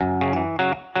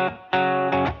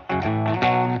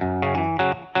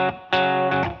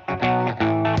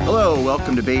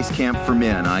welcome to Base Camp for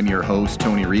Men. I'm your host,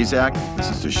 Tony Rizak.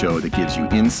 This is the show that gives you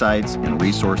insights and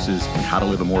resources on how to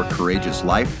live a more courageous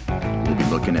life. We'll be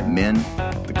looking at men,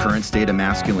 the current state of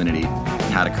masculinity,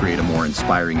 and how to create a more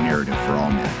inspiring narrative for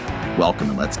all men. Welcome,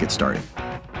 and let's get started.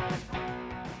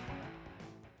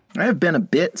 I have been a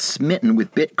bit smitten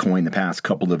with Bitcoin the past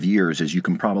couple of years, as you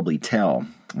can probably tell.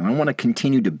 And I want to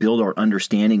continue to build our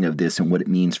understanding of this and what it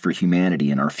means for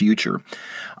humanity and our future.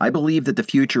 I believe that the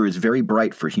future is very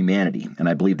bright for humanity, and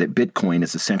I believe that Bitcoin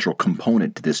is a central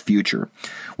component to this future.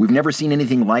 We've never seen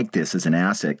anything like this as an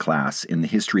asset class in the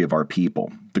history of our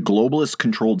people. The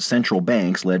globalist-controlled central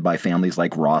banks, led by families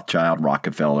like Rothschild,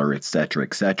 Rockefeller,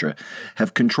 etc.,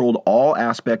 have controlled all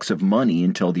aspects of money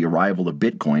until the arrival of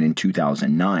Bitcoin in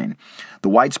 2009. The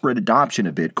widespread adoption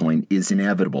of Bitcoin is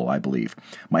inevitable, I believe.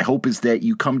 My hope is that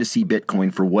you come to see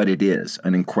Bitcoin for what it is,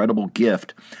 an incredible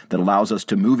gift that allows us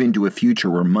to move into a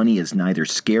future where money is neither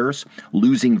scarce,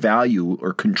 losing value,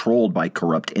 or controlled by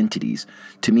corrupt entities.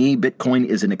 To me, Bitcoin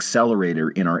is an accelerator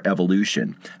in our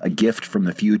evolution, a gift from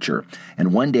the future.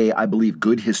 And one day, I believe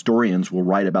good historians will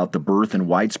write about the birth and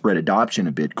widespread adoption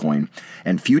of Bitcoin,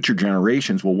 and future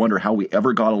generations will wonder how we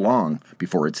ever got along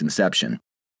before its inception.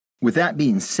 With that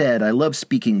being said, I love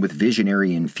speaking with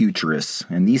visionary and futurists,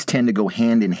 and these tend to go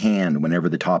hand in hand whenever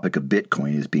the topic of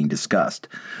Bitcoin is being discussed.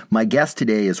 My guest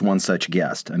today is one such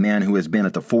guest, a man who has been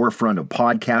at the forefront of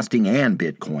podcasting and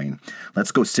Bitcoin.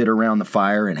 Let's go sit around the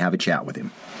fire and have a chat with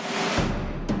him.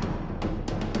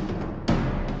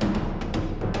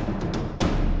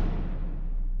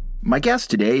 My guest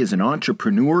today is an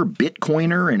entrepreneur,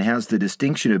 Bitcoiner, and has the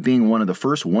distinction of being one of the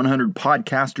first 100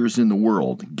 podcasters in the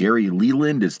world. Gary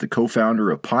Leland is the co-founder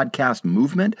of Podcast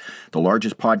Movement, the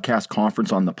largest podcast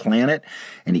conference on the planet,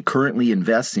 and he currently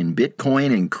invests in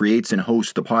Bitcoin and creates and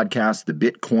hosts the podcast, The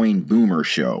Bitcoin Boomer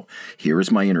Show. Here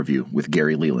is my interview with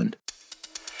Gary Leland.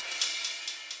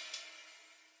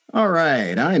 All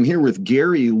right, I am here with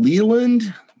Gary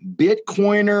Leland,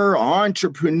 Bitcoiner,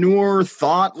 entrepreneur,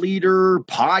 thought leader,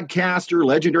 podcaster,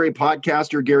 legendary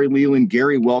podcaster, Gary Leland.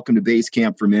 Gary, welcome to Base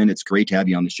Camp for Men. It's great to have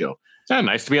you on the show. Yeah,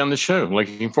 nice to be on the show.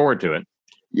 Looking forward to it.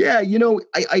 Yeah, you know,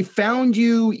 I found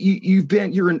you. You've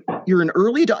been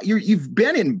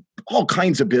in all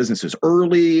kinds of businesses.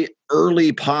 Early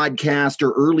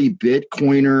podcaster, early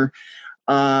Bitcoiner.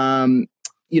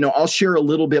 I'll share a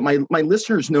little bit. My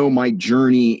listeners know my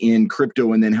journey in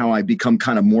crypto and then how I become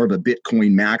kind of more of a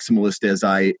Bitcoin maximalist as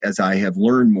I have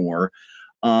learned more.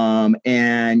 You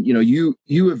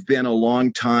have been a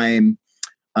long time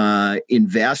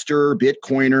investor,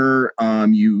 Bitcoiner.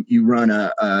 You run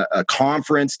a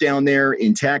conference down there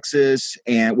in Texas,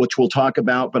 and which we'll talk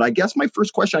about. But I guess my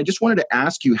first question, I just wanted to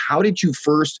ask you, how did you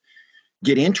first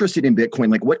get interested in Bitcoin?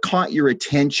 Like, what caught your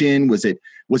attention? Was it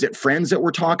friends that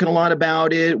were talking a lot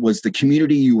about it? Was the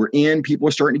community you were in, people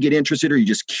were starting to get interested? Or are you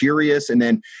just curious? And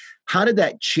then how did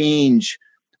that change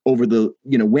over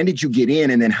when did you get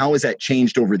in? And then how has that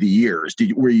changed over the years?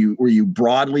 Were you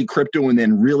broadly crypto and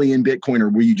then really in Bitcoin, or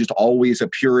were you just always a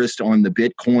purist on the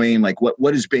Bitcoin? Like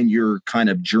what has been your kind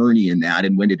of journey in that,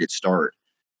 and when did it start?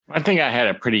 I think I had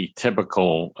a pretty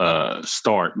typical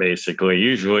start, basically.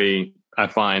 Usually I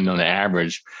find on the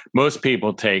average, most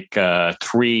people take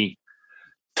three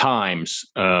hits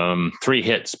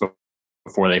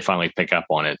before they finally pick up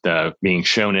on it, being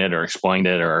shown it or explained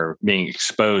it or being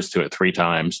exposed to it 3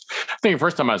 times. I think the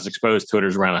first time I was exposed to it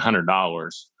was around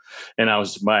 $100. And I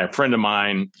was by a friend of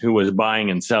mine who was buying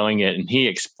and selling it, and he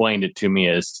explained it to me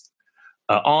as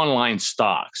online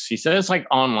stocks. He said, it's like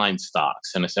online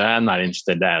stocks. And I said, I'm not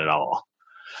interested in that at all.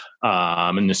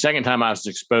 And the second time I was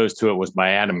exposed to it was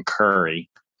by Adam Curry,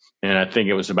 and I think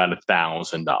it was about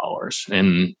 $1,000.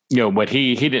 And but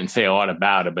he didn't say a lot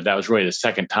about it, but that was really the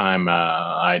second time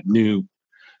I knew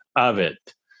of it.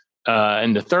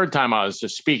 And the third time I was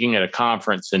just speaking at a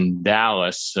conference in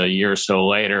Dallas a year or so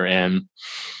later, and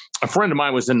a friend of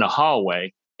mine was in the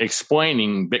hallway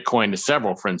explaining Bitcoin to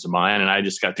several friends of mine, and I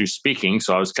just got through speaking,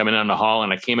 so I was coming down the hall,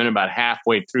 and I came in about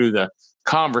halfway through the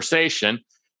conversation.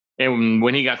 And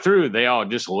when he got through, they all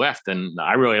just left. And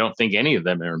I really don't think any of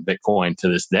them are in Bitcoin to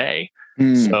this day.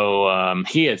 So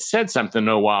he had said something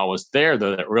while I was there,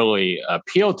 though, that really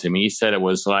appealed to me. He said it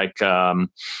was like the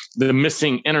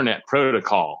missing internet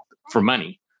protocol for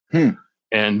money.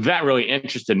 And that really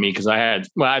interested me because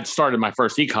I'd started my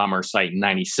first e-commerce site in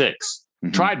 96.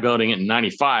 Tried building it in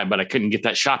 95, but I couldn't get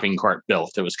that shopping cart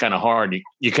built. It was kind of hard.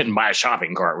 You couldn't buy a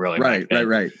shopping cart, really. Right.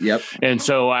 Yep. And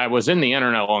so I was in the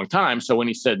internet a long time. So when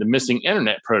he said the missing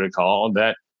internet protocol,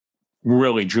 that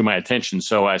really drew my attention.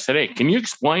 So I said, hey, can you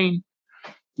explain,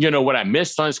 what I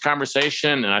missed on this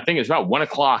conversation? And I think it's about 1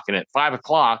 o'clock. And at 5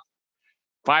 o'clock,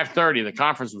 5:30, the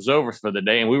conference was over for the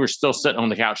day, and we were still sitting on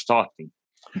the couch talking.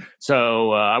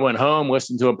 So I went home,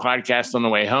 listened to a podcast on the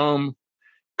way home,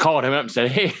 called him up and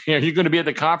said, "Hey, are you going to be at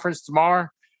the conference tomorrow?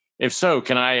 If so,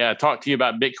 can I talk to you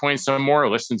about Bitcoin some more, or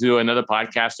listen to another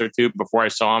podcast or two before I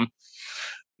saw him?"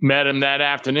 Met him that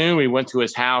afternoon. We went to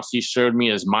his house. He showed me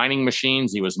his mining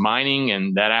machines. He was mining.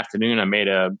 And that afternoon, I made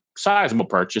a sizable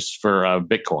purchase for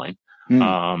Bitcoin.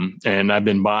 And I've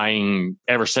been buying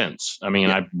ever since. I mean,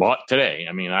 I bought today.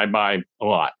 I mean, I buy a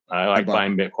lot. I like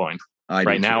buying Bitcoin.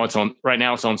 Right now it's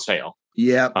on sale.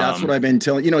 Yeah, that's what I've been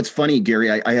telling. It's funny, Gary.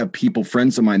 I have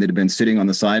friends of mine that have been sitting on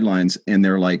the sidelines and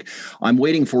they're like, I'm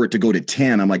waiting for it to go to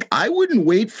 10. I'm like, I wouldn't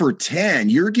wait for 10.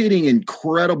 You're getting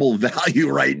incredible value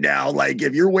right now. Like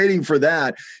if you're waiting for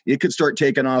that, it could start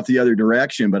taking off the other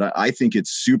direction. But I think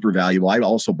it's super valuable. I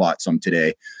also bought some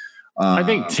today. I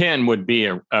think 10 would be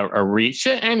a reach.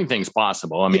 Anything's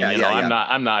possible. I mean,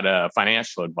 I'm not a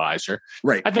financial advisor.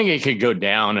 Right. I think it could go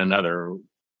down another.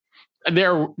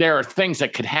 There are things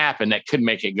that could happen that could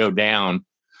make it go down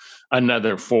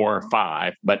another 4 or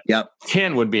 5, but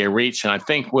 10 would be a reach. And I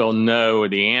think we'll know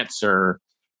the answer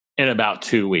in about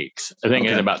 2 weeks. I think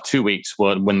in about 2 weeks,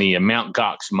 when the Mt.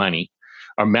 Gox money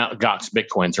or Mt. Gox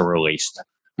Bitcoins are released,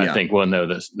 I think we'll know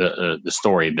the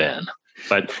story then.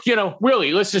 But,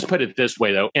 really, let's just put it this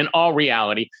way, though. In all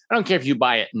reality, I don't care if you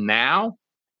buy it now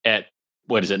at,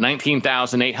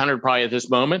 19,800 probably at this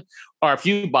moment, or if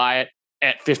you buy it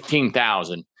at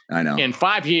 15,000. I know. In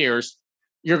 5 years,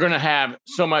 you're going to have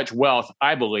so much wealth,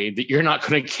 I believe, that you're not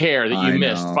going to care that you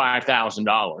missed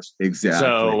 $5,000. Exactly.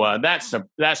 So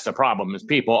that's the problem. Is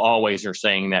people always are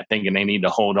saying that, thinking they need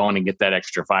to hold on and get that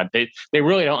extra 5. They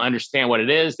really don't understand what it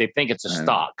is. They think it's a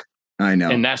stock. I know.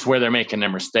 And that's where they're making their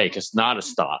mistake. It's not a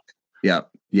stock. Yeah.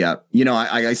 Yeah.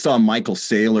 I saw Michael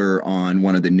Saylor on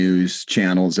one of the news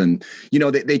channels, and,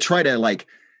 they try to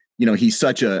he's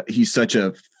such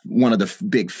a one of the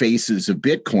big faces of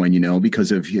Bitcoin,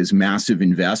 because of his massive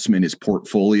investment, his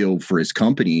portfolio for his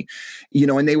company,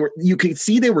 and you could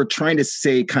see they were trying to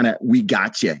say kind of, we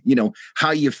got you,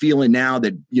 how you feeling now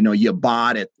that, you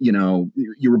bought it, you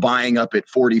were buying up at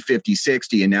 40, 50,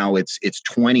 60, and now it's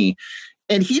 20.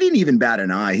 And he didn't even bat an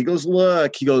eye. He goes,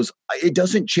 look, it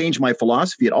doesn't change my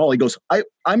philosophy at all. He goes,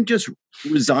 I'm just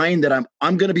resigned that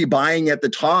I'm going to be buying at the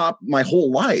top my whole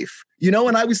life, and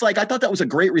I was like, I thought that was a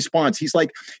great response. He's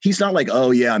not like, oh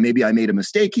yeah, maybe I made a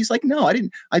mistake. He's like, no, I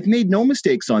didn't. I've made no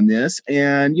mistakes on this.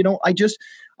 And,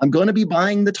 I'm going to be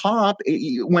buying the top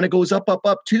when it goes up, up,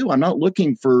 up too. I'm not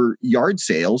looking for yard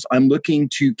sales. I'm looking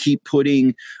to keep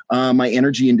putting my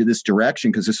energy into this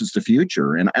direction because this is the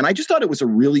future. And I just thought it was a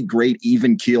really great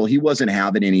even keel. He wasn't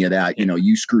having any of that,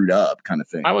 you screwed up kind of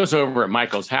thing. I was over at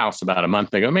Michael's house about a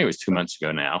month ago, maybe it was 2 months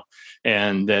ago now.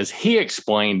 And as he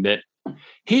explained it,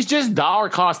 he's just dollar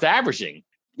cost averaging.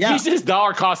 Yeah. He's just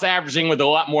dollar cost averaging with a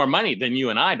lot more money than you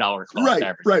and I dollar cost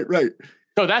averaging. Right.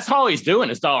 So that's all he's doing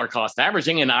is dollar cost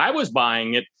averaging. And I was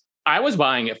buying it. I was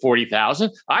buying at 40,000.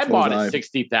 I bought it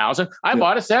 60,000. I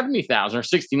bought it 70,000 or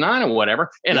 69 or whatever.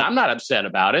 And I'm not upset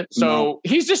about it. So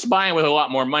he's just buying with a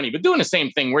lot more money, but doing the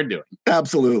same thing we're doing.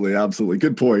 Absolutely.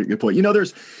 Good point.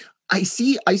 I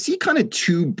see kind of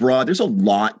two broad, there's a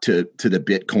lot to the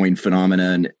Bitcoin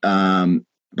phenomenon.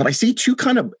 But I see two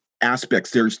kind of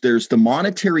aspects. There's the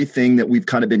monetary thing that we've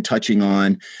kind of been touching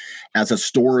on as a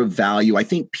store of value. I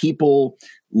think people,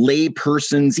 lay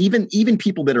persons, even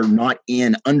people that are not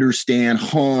in, understand,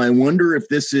 I wonder if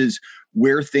this is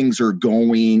where things are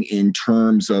going in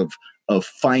terms of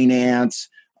finance,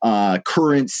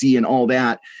 currency and all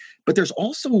that. But there's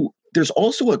also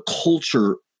a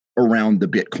culture around the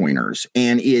Bitcoiners.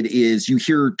 And it is, you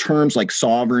hear terms like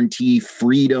sovereignty,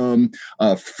 freedom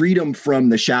from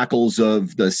the shackles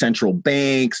of the central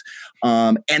banks.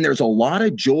 And there's a lot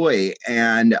of joy.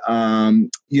 And,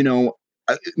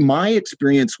 my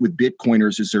experience with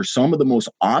Bitcoiners is they're some of the most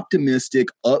optimistic,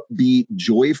 upbeat,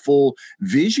 joyful,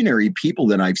 visionary people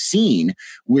that I've seen,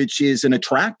 which is an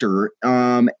attractor.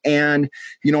 And,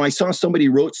 I saw somebody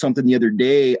wrote something the other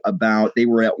day about they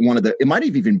were at one of it might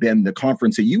have even been the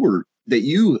conference that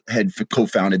you had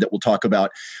co-founded that we'll talk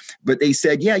about. But they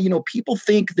said, people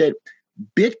think that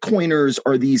Bitcoiners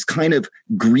are these kind of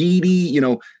greedy,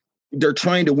 they're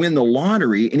trying to win the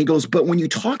lottery. And he goes, but when you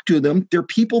talk to them, they're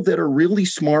people that are really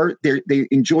smart. They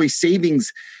enjoy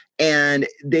savings and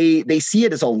they see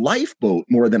it as a lifeboat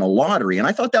more than a lottery. And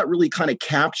I thought that really kind of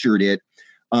captured it.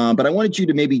 But I wanted you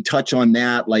to maybe touch on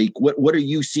that. Like, what are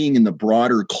you seeing in the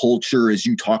broader culture as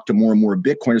you talk to more and more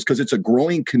Bitcoiners? Because it's a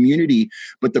growing community,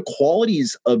 but the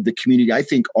qualities of the community, I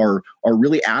think, are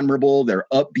really admirable. They're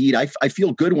upbeat. I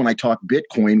feel good when I talk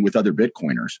Bitcoin with other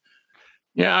Bitcoiners.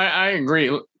 Yeah, I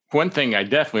agree. one thing I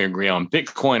definitely agree on,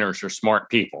 Bitcoiners are smart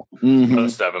people, Mm-hmm.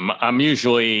 most of them. I'm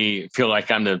usually feel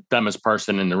like I'm the dumbest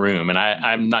person in the room, and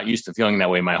I'm not used to feeling that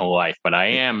way my whole life, but I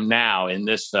am now in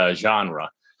this genre.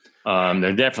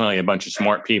 They're definitely a bunch of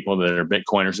smart people that are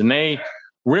Bitcoiners, and they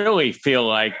really feel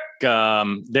like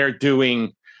they're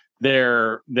doing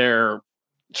their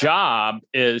job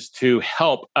is to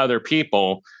help other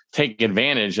people take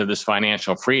advantage of this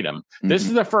financial freedom. Mm-hmm. This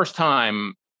is the first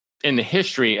time in the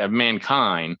history of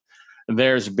mankind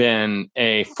there's been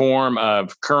a form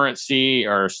of currency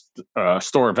or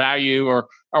store of value or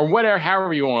whatever,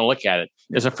 however you want to look at it.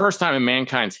 It's the first time in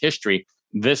mankind's history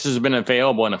this has been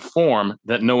available in a form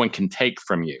that no one can take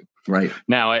from you. Right.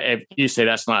 Now, if you say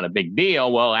that's not a big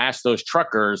deal, well, ask those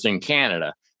truckers in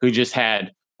Canada who just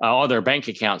had all their bank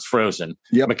accounts frozen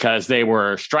because they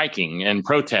were striking and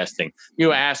protesting.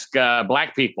 You ask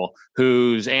Black people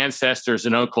whose ancestors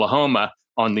in Oklahoma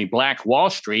on the Black Wall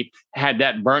Street had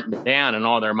that burnt down and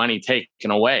all their money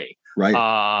taken away.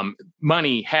 Right.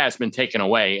 Money has been taken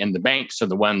away, and the banks are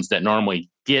the ones that normally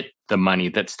get the money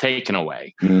that's taken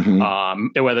away.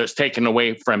 Mm-hmm. Whether it's taken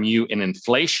away from you in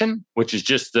inflation, which is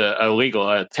just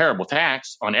a terrible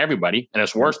tax on everybody, and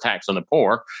it's worse tax on the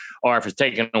poor, or if it's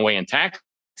taken away in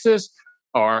taxes,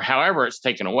 or however it's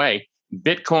taken away,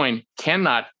 Bitcoin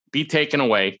cannot be taken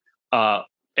away.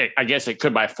 I guess it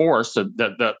could by force. So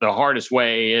the hardest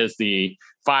way is the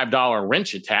 $5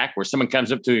 wrench attack, where someone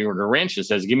comes up to you with a wrench and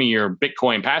says, "Give me your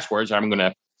Bitcoin passwords, or I'm going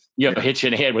to hit you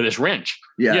in the head with this wrench."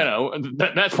 Yeah.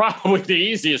 That's probably the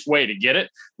easiest way to get it.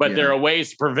 But there are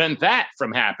ways to prevent that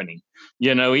from happening.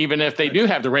 Even if they do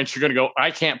have the wrench, you're going to go,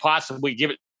 "I can't possibly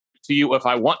give it to you if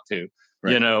I want to."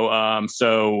 Right.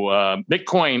 So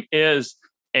Bitcoin is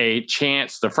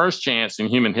the first chance in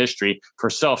human history for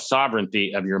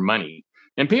self-sovereignty of your money.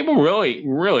 And people really,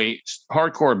 really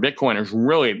hardcore Bitcoiners,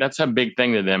 really, that's a big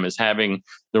thing to them, is having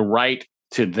the right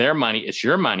to their money. It's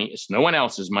your money. It's no one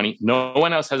else's money. No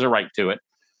one else has a right to it.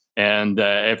 And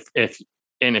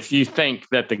if you think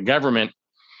that the government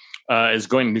is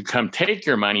going to come take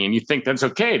your money and you think that's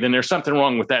okay, then there's something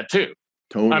wrong with that too.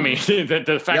 Totally. I mean,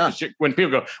 the fact that when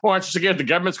people go, "Well, aren't you scared the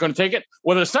government's going to take it?"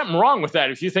 Well, there's something wrong with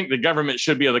that. If you think the government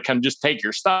should be able to come just take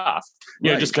your stuff,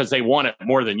 just because they want it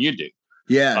more than you do.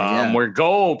 Where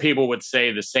gold, people would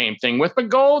say the same thing with, but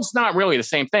gold's not really the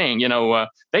same thing.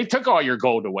 They took all your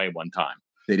gold away one time.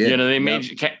 They did. They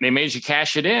made you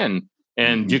cash it in,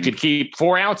 and you could keep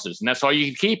 4 ounces, and that's all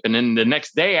you could keep. And then the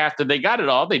next day after they got it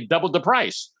all, they doubled the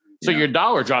price, so your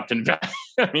dollar dropped in value.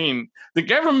 I mean, the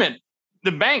government,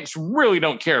 the banks really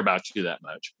don't care about you that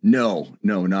much. No,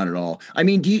 not at all. I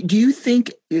mean, do you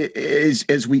think,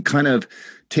 as we kind of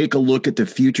take a look at the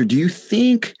future, do you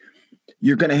think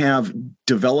you're going to have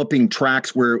developing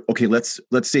tracks where, okay, let's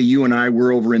say you and I,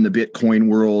 we're over in the Bitcoin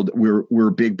world. We're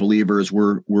big believers.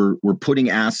 We're putting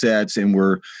assets and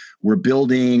we're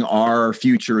building our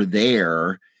future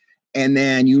there. And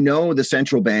then, the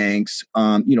central banks,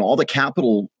 all the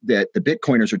capital that the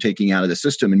Bitcoiners are taking out of the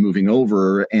system and moving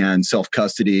over, and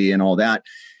self-custody and all that.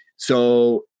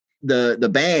 So the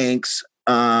banks,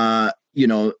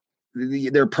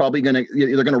 they're probably going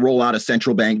to roll out a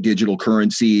central bank digital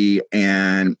currency,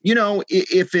 and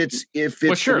if it's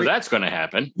sure, that's going to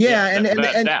happen.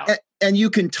 And you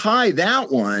can tie that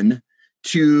one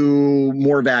to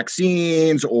more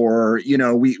vaccines, or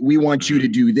we want you to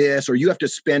do this, or you have to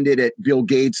spend it at Bill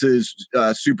Gates's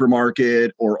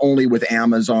supermarket, or only with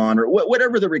Amazon, or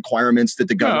whatever the requirements that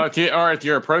the government. If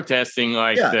you're protesting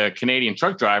like the Canadian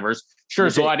truck drivers, sure,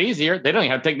 it's a lot easier. They don't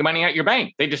even have to take the money out your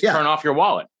bank. They just turn off your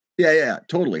wallet. Yeah,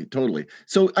 totally.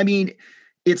 So, I mean,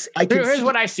 here's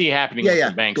what I see happening with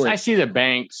the banks. I see the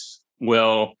banks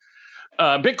will,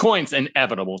 Bitcoin's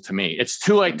inevitable to me. It's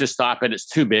too late to stop it. It's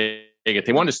too big. If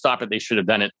they wanted to stop it, they should have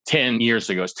done it 10 years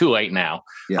ago. It's too late now.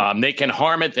 Yeah. They can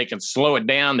harm it. They can slow it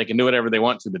down. They can do whatever they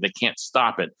want to, but they can't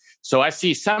stop it. So I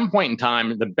see some point in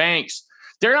time, the banks,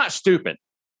 they're not stupid.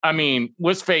 I mean,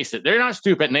 let's face it, they're not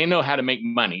stupid, and they know how to make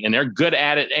money, and they're good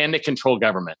at it, and they control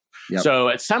government. Yep. So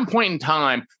at some point in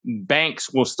time,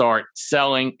 banks will start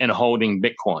selling and holding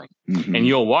Bitcoin. Mm-hmm. And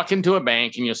you'll walk into a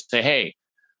bank and you'll say, "Hey,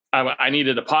 I need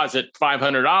to deposit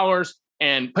 $500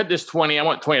 and put this I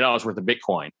want $20 worth of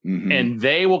Bitcoin." Mm-hmm. And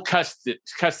they will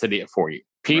custody it for you.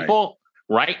 People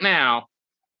right now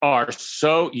are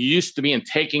so used to being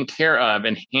taken care of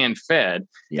and hand-fed.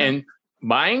 Yeah. And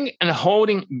buying and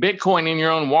holding Bitcoin in your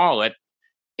own wallet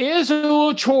is a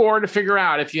little chore to figure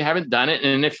out if you haven't done it,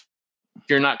 and if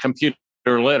you're not computer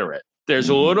literate. There's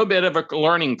a little bit of a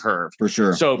learning curve. For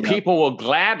sure. So people will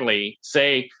gladly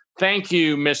say, "Thank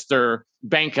you, Mr.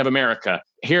 Bank of America.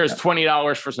 Here's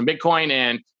 $20 for some Bitcoin,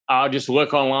 and I'll just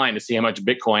look online to see how much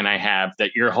Bitcoin I have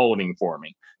that you're holding for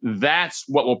me. That's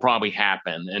what will probably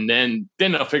happen. And then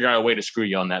they'll figure out a way to screw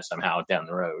you on that somehow down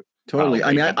the road. Totally.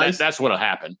 Probably. I mean, that's what'll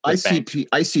happen. I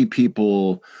see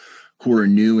people who are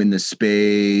new in the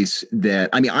space that,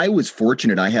 I mean, I was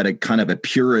fortunate. I had a kind of a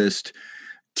purist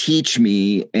teach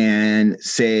me and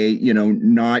say, you know,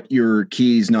 not your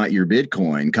keys, not your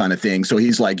Bitcoin kind of thing. So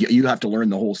he's like, you have to learn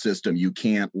the whole system. You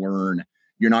can't learn,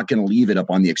 you're not going to leave it up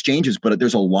on the exchanges. But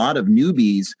there's a lot of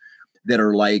newbies that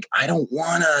are like, I don't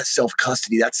want to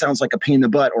self-custody. That sounds like a pain in the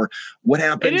butt. Or what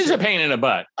happens? It is a pain in the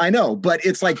butt. I know, but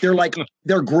it's like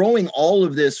they're growing all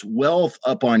of this wealth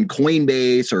up on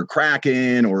Coinbase or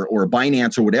Kraken or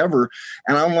Binance or whatever.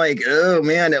 And I'm like, oh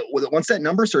man, once that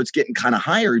number starts getting kind of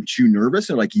higher, aren't you nervous?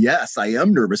 And they're like, yes, I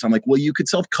am nervous. I'm like, well, you could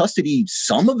self-custody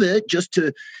some of it just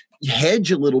to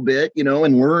hedge a little bit, you know,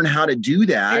 and learn how to do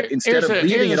that instead of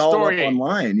leaving it all up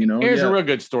online, you know. Here's a real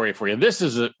good story for you. This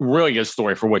is a really good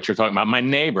story for what you're talking about. My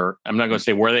neighbor, I'm not going to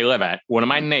say where they live at, one of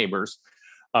my neighbors,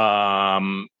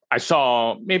 I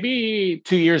saw maybe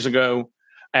 2 years ago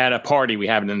at a party we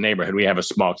have in the neighborhood. We have a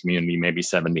small community, maybe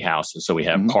 70 houses. So we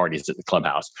have parties at the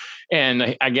clubhouse.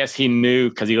 And I guess he knew,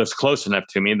 because he was close enough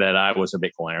to me, that I was a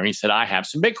Bitcoiner. And he said, I have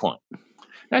some Bitcoin.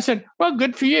 I said, well,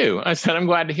 good for you. I said, I'm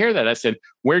glad to hear that. I said,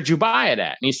 where'd you buy it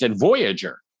at? And he said,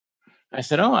 Voyager. I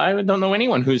said, oh, I don't know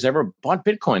anyone who's ever bought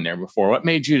Bitcoin there before. What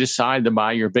made you decide to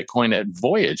buy your Bitcoin at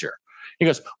Voyager? He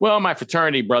goes, well, my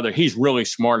fraternity brother, he's really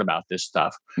smart about this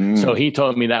stuff. So he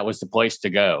told me that was the place to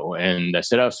go. And I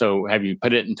said, oh, so have you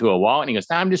put it into a wallet? And he goes,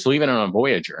 no, I'm just leaving it on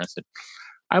Voyager. I said,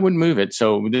 I wouldn't move it.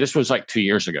 So this was like 2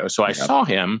 years ago. So I saw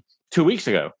him 2 weeks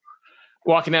ago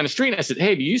walking down the street. And I said,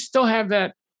 hey, do you still have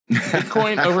that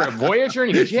Bitcoin over at Voyager?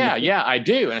 And he goes, yeah, I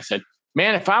do. And I said,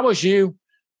 man, if I was you,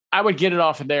 I would get it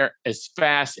off of there as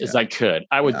fast as I could.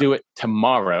 I would do it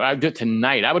tomorrow. I would do it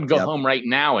tonight. I would go home right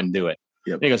now and do it.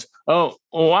 And he goes, oh,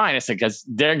 why? And I said, because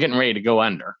they're getting ready to go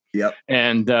under.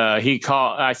 And he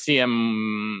called, I see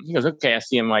him, he goes, okay, I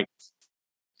see him like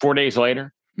 4 days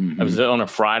later. I was on a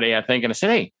Friday, I think. And I said,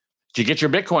 hey, did you get your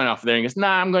Bitcoin off of there? And he goes,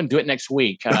 nah, I'm going to do it next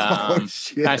week. I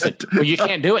said, well, you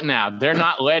can't do it now. They're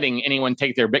not letting anyone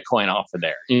take their Bitcoin off of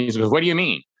there. And he goes, what do you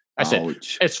mean? I said,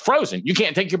 it's frozen. You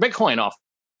can't take your Bitcoin off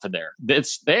of there.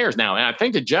 It's theirs now. And I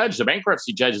think the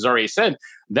bankruptcy judge has already said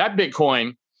that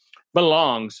Bitcoin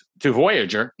belongs to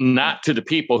Voyager, not to the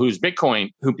people who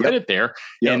put it there.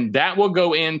 And that will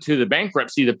go into the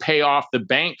bankruptcy to pay off the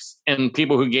banks and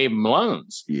people who gave them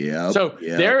loans.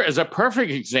 There is a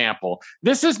perfect example.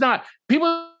 This is not,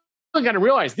 people got to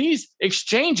realize these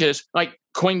exchanges like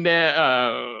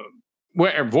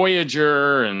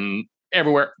Voyager and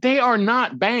everywhere, they are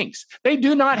not banks. They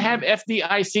do not have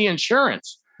FDIC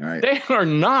insurance. They are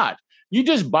not. You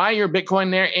just buy your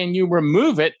Bitcoin there and you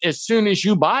remove it as soon as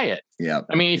you buy it.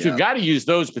 I mean, if you've got to use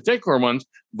those particular ones,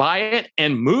 buy it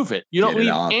and move it. You don't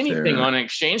leave anything on an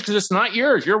exchange because it's not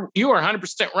yours. You are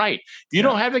 100% right. If you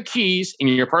don't have the keys in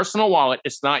your personal wallet,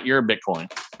 it's not your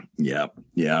Bitcoin. Yeah.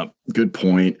 Good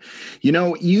point. You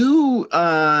know, you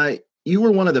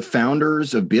were one of the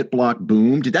founders of BitBlock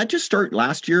Boom. Did that just start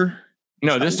last year?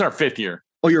 No, this is our 5th year.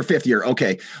 Oh, your 5th year.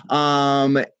 Okay.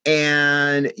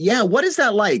 And yeah, what is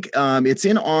that like? It's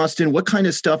in Austin. What kind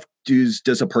of stuff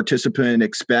does a participant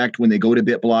expect when they go to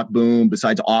BitBlock Boom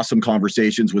besides awesome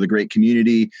conversations with a great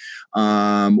community?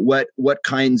 What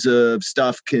kinds of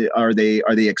stuff are they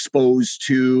exposed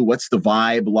to? What's the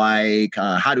vibe like?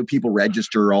 How do people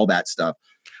register? All that stuff.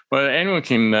 Well, anyone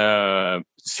can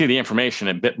see the information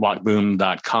at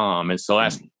bitblockboom.com. It's the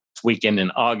last weekend in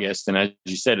August. And as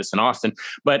you said, it's in Austin.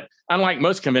 But unlike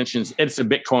most conventions, it's a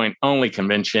Bitcoin only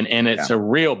convention, and it's a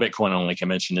real Bitcoin only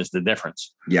convention is the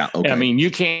difference. I mean,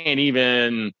 you can't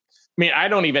even, I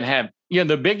don't even have,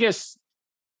 the biggest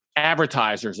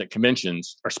advertisers at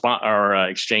conventions are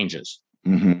exchanges.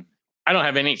 I don't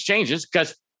have any exchanges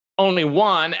because only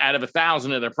 1 out of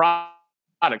 1,000 of their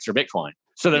products are Bitcoin.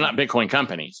 So they're not Bitcoin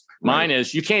companies. Mine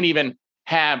is, you can't even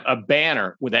have a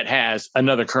banner that has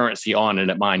another currency on it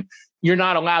at mine. You're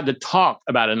not allowed to talk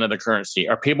about another currency,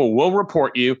 or people will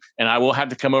report you, and I will have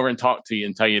to come over and talk to you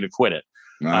and tell you to quit it.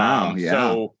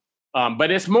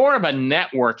 But it's more of a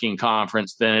networking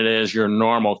conference than it is your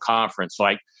normal conference.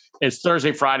 Like it's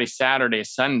Thursday, Friday, Saturday,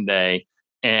 Sunday,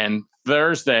 and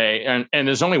Thursday, and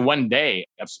there's only one day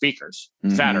of speakers.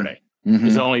 Saturday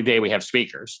is the only day we have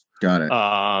speakers. Got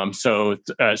it. So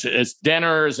it's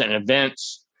dinners and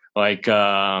events. Like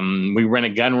we rent a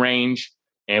gun range,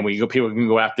 and people can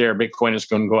go out there. Bitcoiners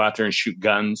can go out there and shoot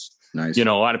guns. Nice. A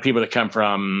lot of people that come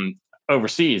from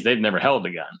overseas, they've never held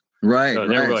a gun. So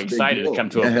they're really excited to come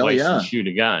to a place and shoot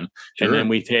a gun. And then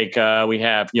we take, we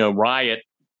have, Riot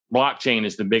Blockchain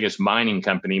is the biggest mining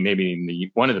company,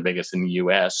 maybe one of the biggest in the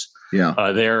U.S.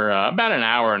 Yeah. They're about an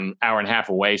hour and a half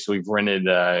away. So we've rented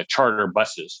charter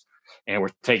buses, and we're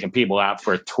taking people out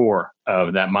for a tour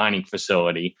of that mining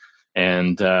facility.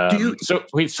 And so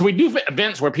we do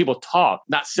events where people talk,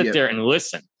 not sit there and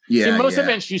listen. Yeah. In most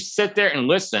events, you sit there and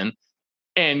listen,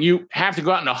 and you have to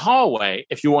go out in the hallway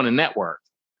if you want to network.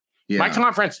 Yeah. My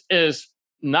conference is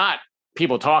not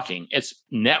people talking; it's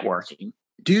networking.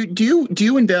 Do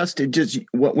you invest in just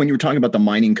when you were talking about the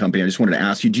mining company? I just wanted to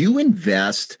ask you: do you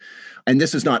invest? And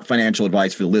this is not financial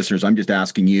advice for the listeners. I'm just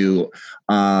asking you: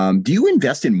 do you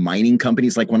invest in mining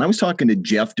companies? Like when I was talking to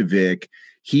Jeff DeVick,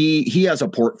 he has a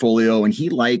portfolio and he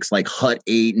likes like Hut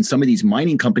 8 and some of these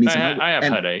mining companies. I have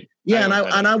Hut 8. Yeah,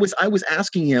 I was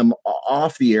asking him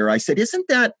off the air. I said, doesn't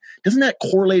that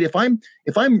correlate? If I'm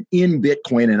in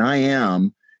Bitcoin, and I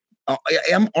am,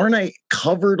 aren't I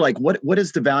covered? Like, what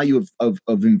is the value of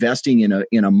investing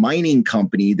in a mining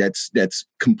company that's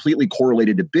completely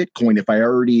correlated to Bitcoin if I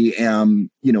already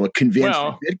am convinced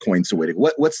that Bitcoin's the way to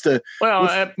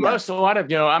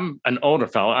go? I'm an older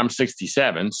fellow. I'm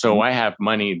 67, so I have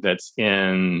money that's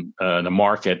in the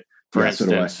market. For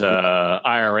instance,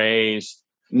 IRAs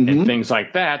and things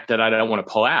like that I don't want to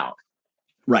pull out.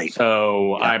 Right.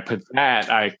 So I put that.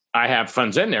 I have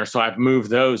funds in there, so I've moved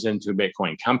those into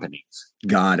Bitcoin companies.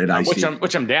 Got it.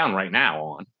 Which I'm down right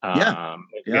now on. To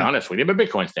be honest with you, but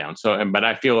Bitcoin's down. So, but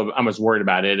I feel I'm as worried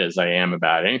about it as I am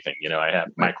about anything. I have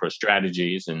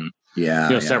MicroStrategies and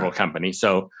several companies.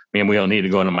 So, we don't need to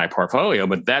go into my portfolio,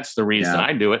 but that's the reason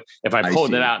I do it. If I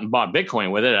pulled it out and bought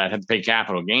Bitcoin with it, I'd have to pay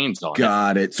capital gains on it.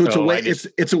 Got it. So it's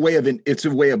a way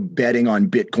of betting on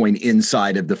Bitcoin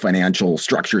inside of the financial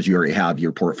structures you already have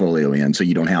your portfolio in, so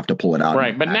you don't have to pull it out.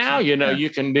 Right. But now you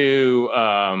can do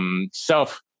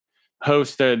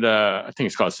self-hosted. I think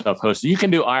it's called self-hosted. You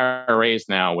can do IRAs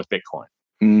now with Bitcoin.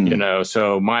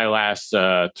 So my last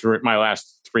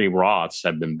three Roths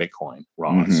have been Bitcoin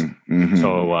Roths.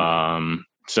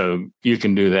 So you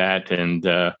can do that, and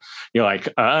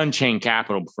like Unchained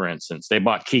Capital, for instance, they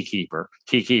bought Keykeeper.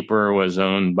 Keykeeper was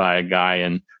owned by a guy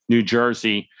in New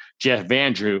Jersey, Jeff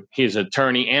Vandrew. He's an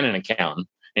attorney and an accountant,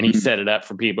 and he set it up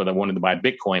for people that wanted to buy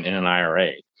Bitcoin in an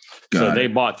IRA. They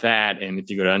bought that, and if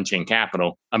you go to Unchained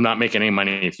Capital, I'm not making any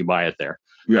money if you buy it there.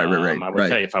 Right. I would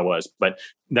tell you if I was, but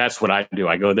that's what I do.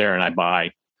 I go there and I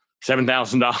buy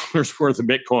 $7,000 worth of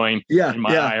Bitcoin in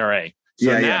my IRA.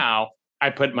 So now I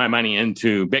put my money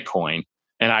into Bitcoin,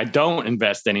 and I don't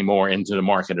invest anymore into the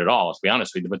market at all, to be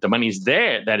honest with you. But the money's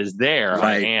there. That is there.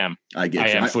 Right. I am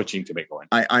switching to Bitcoin.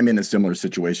 I'm in a similar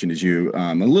situation as you.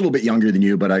 A little bit younger than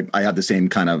you, but I have the same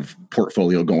kind of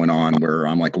portfolio going on where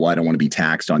I'm like, well, I don't want to be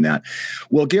taxed on that.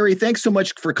 Well, Gary, thanks so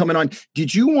much for coming on.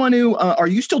 Did you want to? Are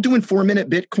you still doing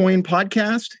 4-Minute Bitcoin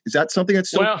podcast? Is that something that's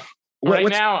still? Well, right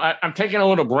now, I'm taking a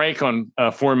little break on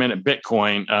 4-Minute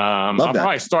Bitcoin. I'll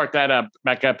probably start that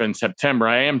back up in September.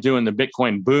 I am doing the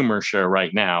Bitcoin Boomer Show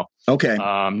right now. Okay.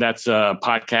 That's a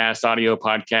podcast, audio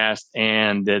podcast,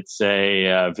 and it's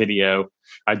a video.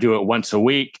 I do it once a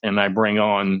week, and I bring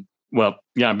on,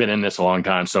 I've been in this a long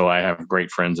time, so I have great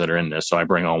friends that are in this. So I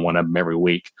bring on one of them every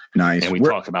week. Nice. And we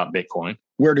talk about Bitcoin.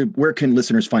 Where can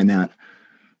listeners find that?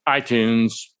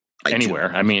 iTunes.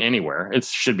 Anywhere. Anywhere. It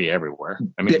should be everywhere.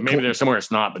 Maybe there's somewhere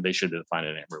it's not, but they should find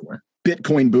it everywhere.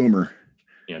 Bitcoin Boomer.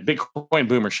 Yeah, Bitcoin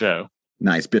Boomer Show.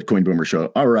 Nice. Bitcoin Boomer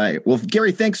Show. All right. Well,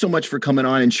 Gary, thanks so much for coming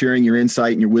on and sharing your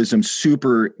insight and your wisdom.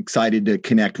 Super excited to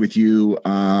connect with you.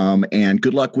 And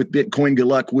good luck with Bitcoin. Good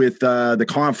luck with the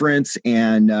conference,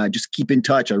 and just keep in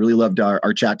touch. I really loved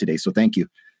our chat today. So thank you.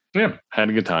 Yeah,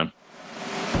 had a good time.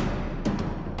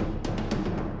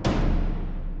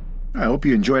 I hope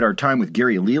you enjoyed our time with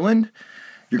Gary Leland.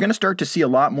 You're going to start to see a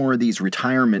lot more of these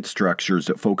retirement structures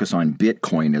that focus on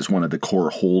Bitcoin as one of the core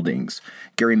holdings.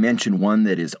 Gary mentioned one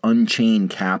that is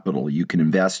Unchained Capital. You can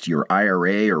invest your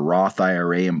IRA or Roth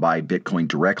IRA and buy Bitcoin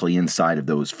directly inside of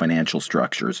those financial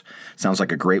structures. Sounds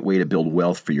like a great way to build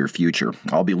wealth for your future.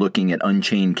 I'll be looking at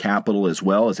Unchained Capital as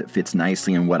well, as it fits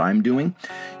nicely in what I'm doing.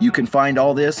 You can find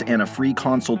all this and a free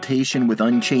consultation with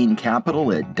Unchained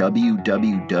Capital at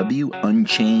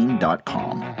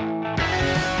www.unchained.com.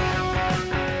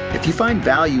 If you find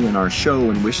value in our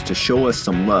show and wish to show us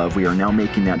some love, we are now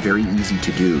making that very easy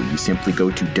to do. You simply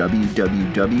go to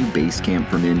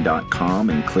www.basecampformen.com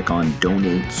and click on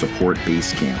Donate Support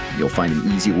Basecamp. You'll find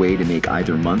an easy way to make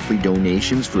either monthly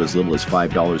donations for as little as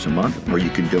 $5 a month, or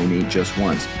you can donate just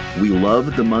once. We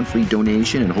love the monthly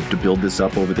donation and hope to build this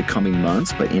up over the coming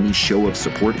months, but any show of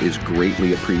support is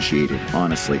greatly appreciated,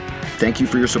 honestly. Thank you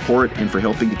for your support and for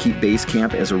helping to keep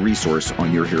Basecamp as a resource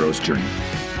on your hero's journey.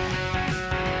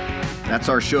 That's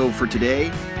our show for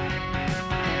today.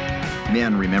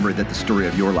 Men, remember that the story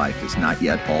of your life is not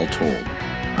yet all told.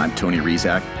 I'm Tony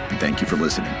Rizak, and thank you for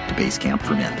listening to Base Camp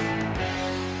for Men.